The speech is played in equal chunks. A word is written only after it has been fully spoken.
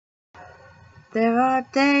There are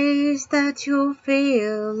days that you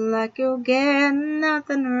feel like you'll get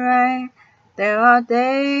nothing right. There are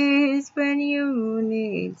days when you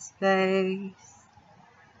need space.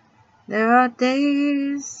 There are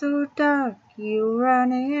days so dark you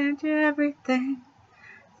run into everything.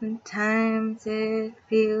 Sometimes it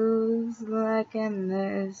feels like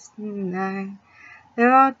endless night.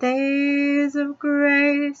 There are days of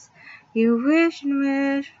grace. You wish and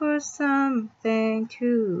wish for something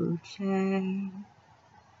to change.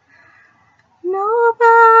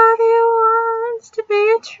 Nobody wants to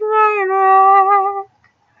be a train wreck.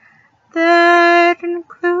 That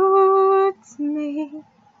includes me.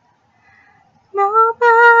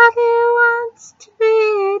 Nobody wants to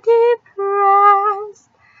be depressed,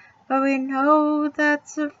 but we know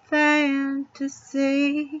that's a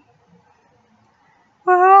fantasy.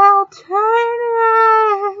 We're all train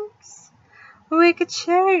wrecks. We could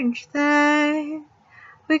change that.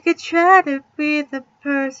 We could try to be the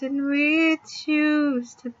person we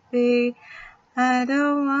choose to be. I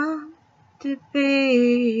don't want to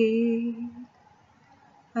be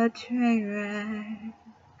a train wreck.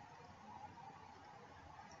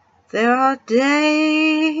 There are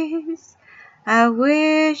days I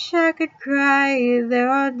wish I could cry. There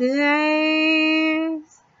are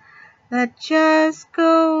days that just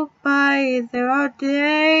go by. There are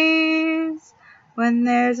days when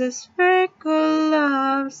there's a sprinkle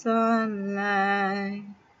of sunlight.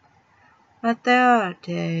 But there are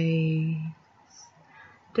days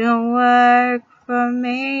don't work for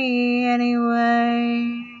me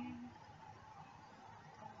anyway.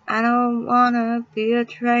 I don't wanna be a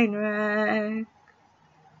train wreck,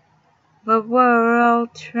 but we're all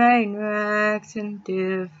train wrecks in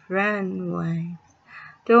different ways.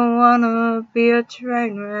 Don't wanna be a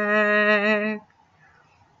train wreck,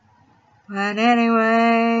 but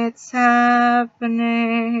anyway it's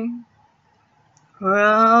happening. We're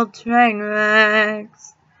all train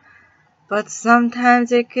wrecks, but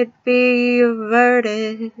sometimes it could be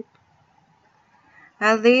averted.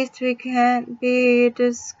 At least we can't be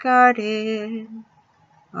discarded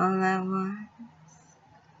all at once.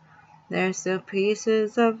 There's still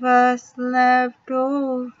pieces of us left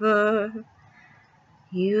over,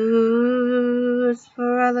 used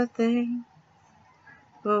for other things,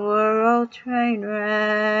 but we're all train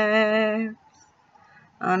wrecks,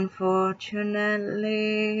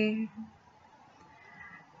 unfortunately.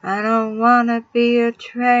 I don't wanna be a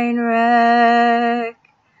train wreck,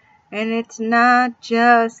 and it's not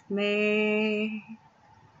just me.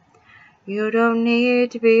 You don't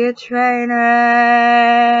need to be a train wreck.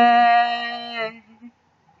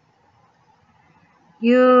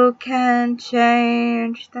 You can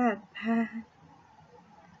change that path.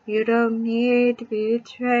 You don't need to be a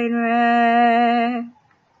train wreck.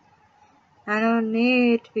 I don't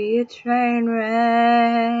need to be a train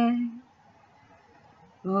wreck.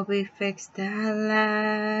 We'll be fixed at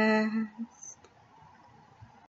last.